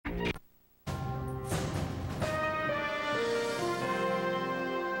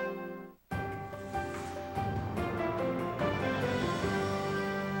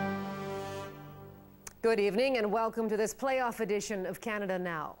Good evening and welcome to this playoff edition of Canada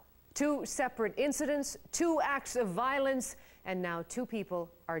Now. Two separate incidents, two acts of violence, and now two people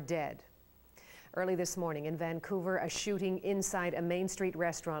are dead. Early this morning in Vancouver, a shooting inside a Main Street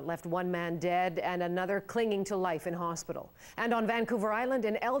restaurant left one man dead and another clinging to life in hospital. And on Vancouver Island,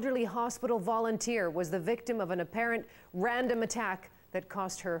 an elderly hospital volunteer was the victim of an apparent random attack that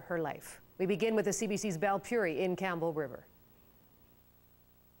cost her her life. We begin with the CBC's Belle Puri in Campbell River.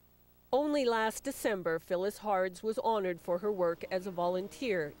 Only last December, Phyllis Hards was honored for her work as a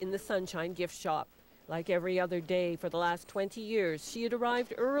volunteer in the Sunshine Gift Shop. Like every other day for the last 20 years, she had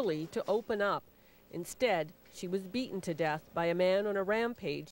arrived early to open up. Instead, she was beaten to death by a man on a rampage